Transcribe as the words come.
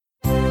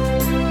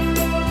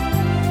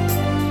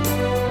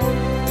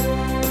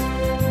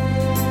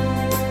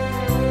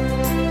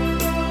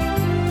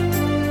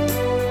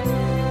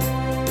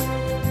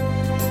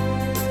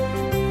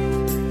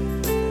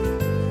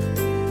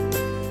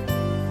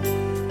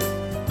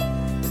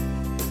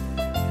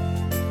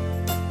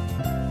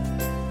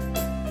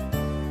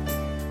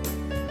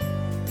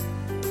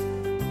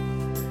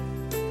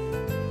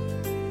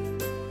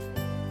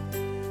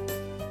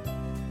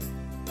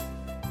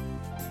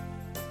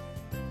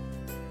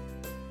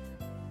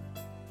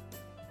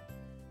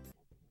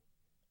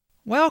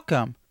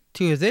Welcome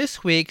to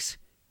this week's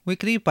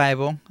weekly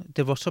Bible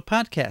devotional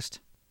podcast.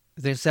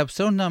 This is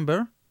episode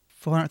number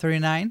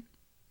 439.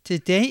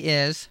 Today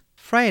is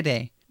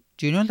Friday,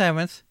 June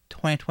 11th,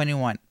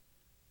 2021.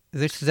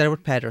 This is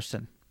Edward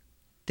Patterson.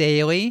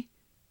 Daily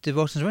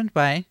devotions written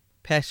by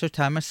Pastor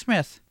Thomas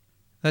Smith.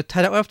 The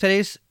title of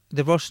today's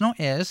devotional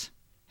is,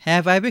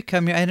 Have I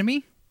Become Your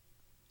Enemy?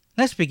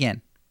 Let's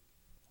begin.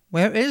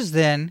 Where is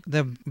then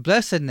the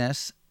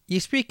blessedness ye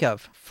speak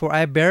of? For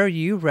I bear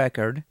you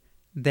record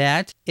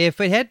that if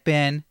it had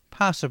been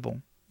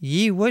possible,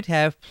 ye would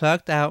have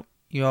plucked out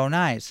your own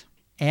eyes,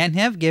 and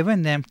have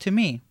given them to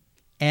me.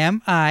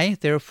 Am I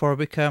therefore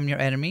become your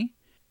enemy,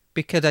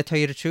 because I tell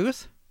you the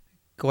truth?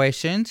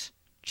 Galatians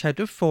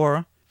chapter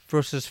 4,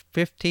 verses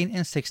 15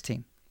 and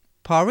 16.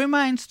 Paul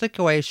reminds the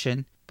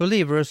Galatian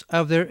believers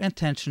of their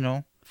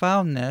intentional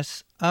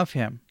followingness of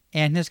him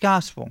and his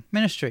gospel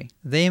ministry.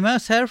 They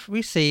must have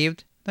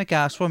received the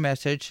gospel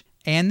message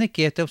and the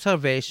gift of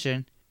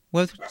salvation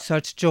with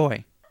such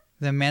joy.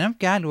 The man of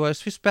God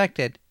was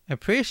respected,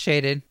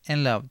 appreciated,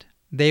 and loved.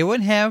 They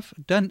would have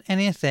done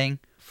anything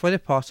for the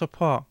Apostle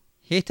Paul.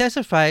 He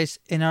testifies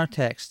in our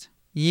text,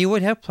 Ye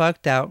would have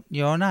plucked out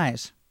your own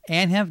eyes,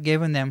 and have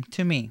given them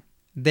to me.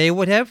 They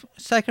would have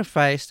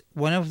sacrificed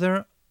one of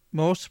their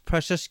most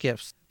precious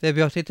gifts, the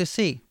ability to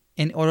see,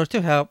 in order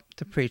to help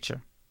the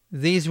preacher.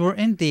 These were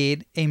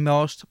indeed a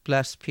most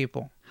blessed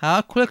people.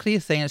 How quickly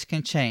things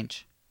can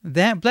change.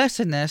 That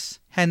blessedness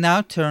had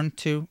now turned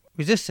to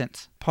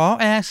resistance. Paul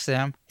asks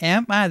them,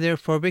 Am I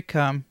therefore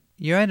become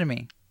your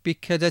enemy,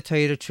 because I tell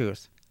you the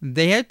truth?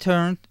 They had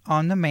turned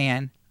on the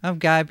man of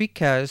God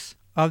because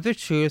of the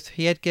truth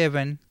he had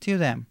given to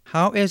them.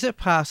 How is it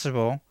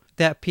possible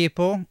that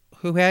people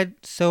who had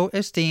so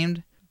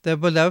esteemed the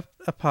beloved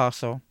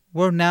apostle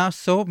were now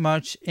so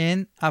much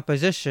in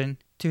opposition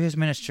to his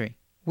ministry?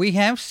 We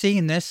have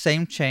seen this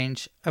same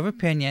change of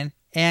opinion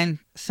and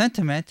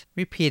sentiment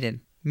repeated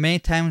many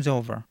times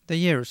over the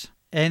years.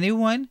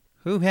 Anyone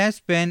who has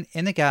been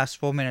in the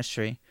gospel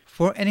ministry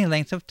for any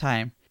length of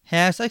time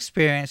has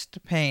experienced the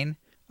pain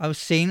of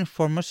seeing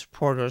former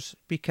supporters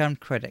become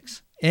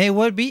critics. It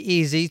would be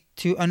easy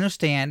to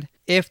understand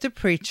if the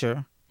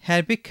preacher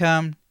had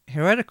become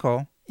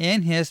heretical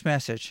in his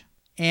message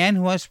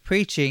and was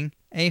preaching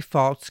a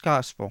false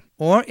gospel,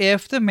 or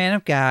if the man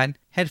of God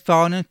had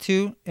fallen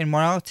into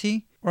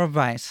immorality or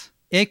vice.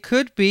 It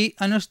could be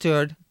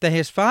understood that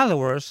his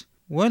followers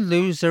would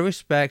lose their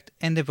respect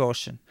and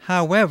devotion.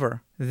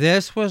 However,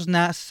 this was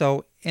not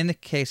so in the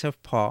case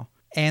of Paul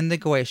and the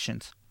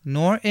Galatians,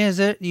 nor is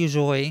it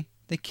usually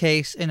the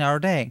case in our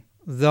day,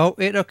 though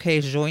it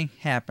occasionally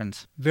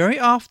happens. Very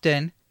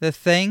often, the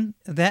thing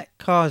that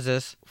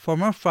causes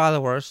former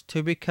followers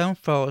to become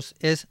foes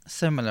is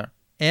similar,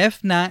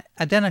 if not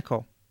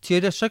identical, to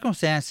the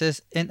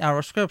circumstances in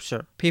our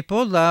scripture.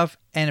 People love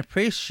and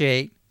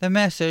appreciate the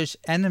message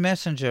and the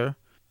messenger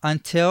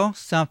until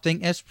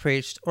something is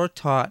preached or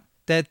taught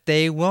that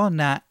they will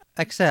not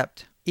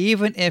accept,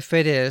 even if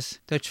it is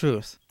the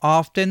truth.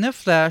 Often the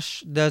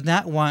flesh does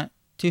not want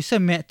to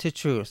submit to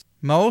truth.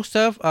 Most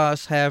of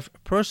us have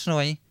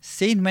personally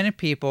seen many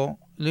people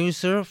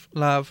lose their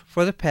love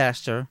for the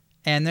pastor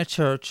and the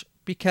church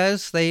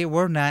because they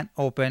were not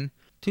open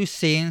to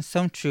seeing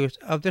some truth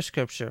of the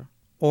scripture,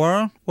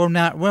 or were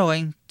not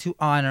willing to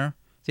honor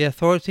the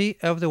authority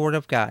of the word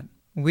of God.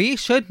 We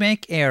should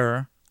make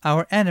error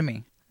our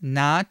enemy,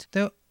 not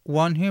the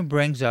one who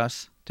brings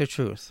us the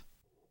truth.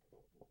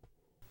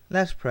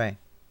 Let's pray.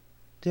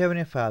 Dear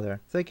Heavenly Father,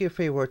 thank you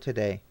for your word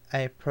today.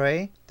 I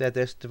pray that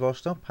this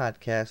devotional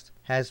podcast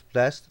has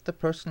blessed the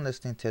person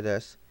listening to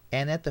this,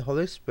 and that the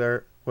Holy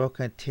Spirit will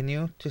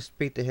continue to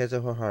speak to his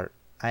or her heart.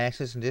 I ask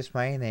this in Jesus'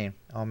 mighty name.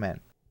 Amen.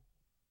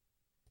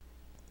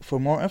 For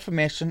more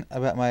information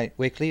about my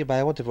weekly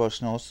Bible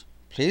devotionals,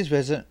 please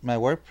visit my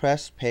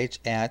WordPress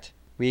page at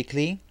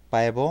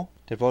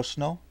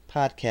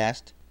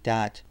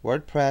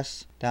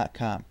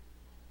weeklybibledevotionalpodcast.wordpress.com.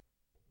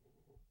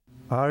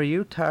 Are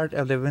you tired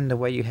of living the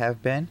way you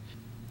have been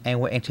and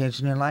want a change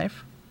in your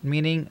life?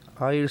 Meaning,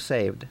 are you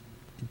saved?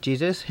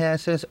 Jesus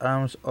has his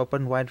arms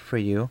open wide for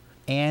you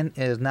and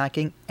is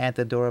knocking at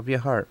the door of your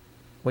heart.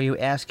 Will you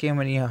ask him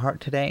in your heart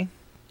today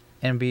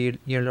and be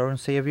your Lord and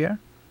Savior?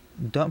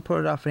 Don't put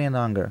it off any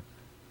longer.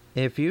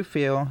 If you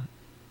feel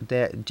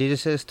that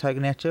Jesus is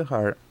tugging at your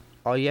heart,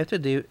 all you have to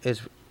do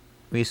is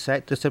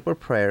recite the simple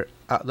prayer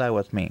out loud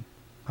with me.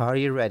 Are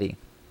you ready?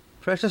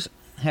 Precious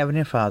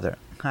Heavenly Father,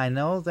 I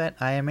know that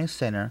I am a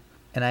sinner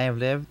and I have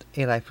lived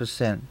a life of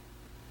sin.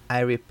 I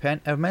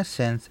repent of my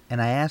sins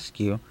and I ask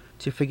you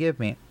to forgive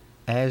me.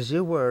 As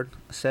your word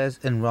says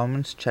in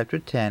Romans chapter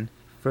 10,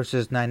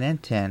 verses 9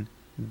 and 10,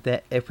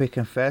 that if we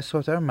confess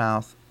with our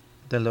mouth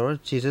the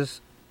Lord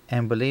Jesus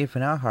and believe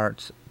in our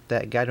hearts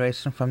that God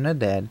raised him from the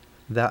dead,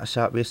 thou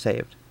shalt be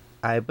saved.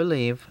 I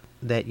believe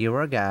that you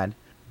are God,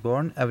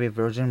 born of a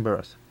virgin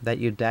birth, that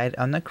you died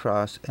on the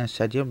cross and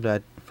shed your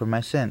blood for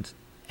my sins,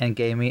 and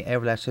gave me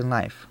everlasting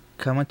life.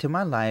 Come into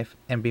my life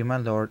and be my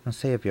Lord and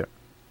Savior.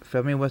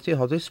 Fill me with your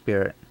Holy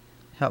Spirit.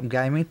 Help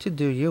guide me to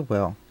do your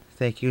will.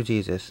 Thank you,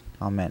 Jesus.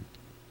 Amen.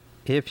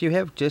 If you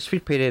have just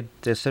repeated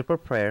this simple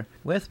prayer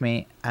with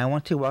me, I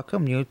want to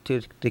welcome you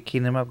to the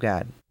kingdom of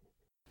God.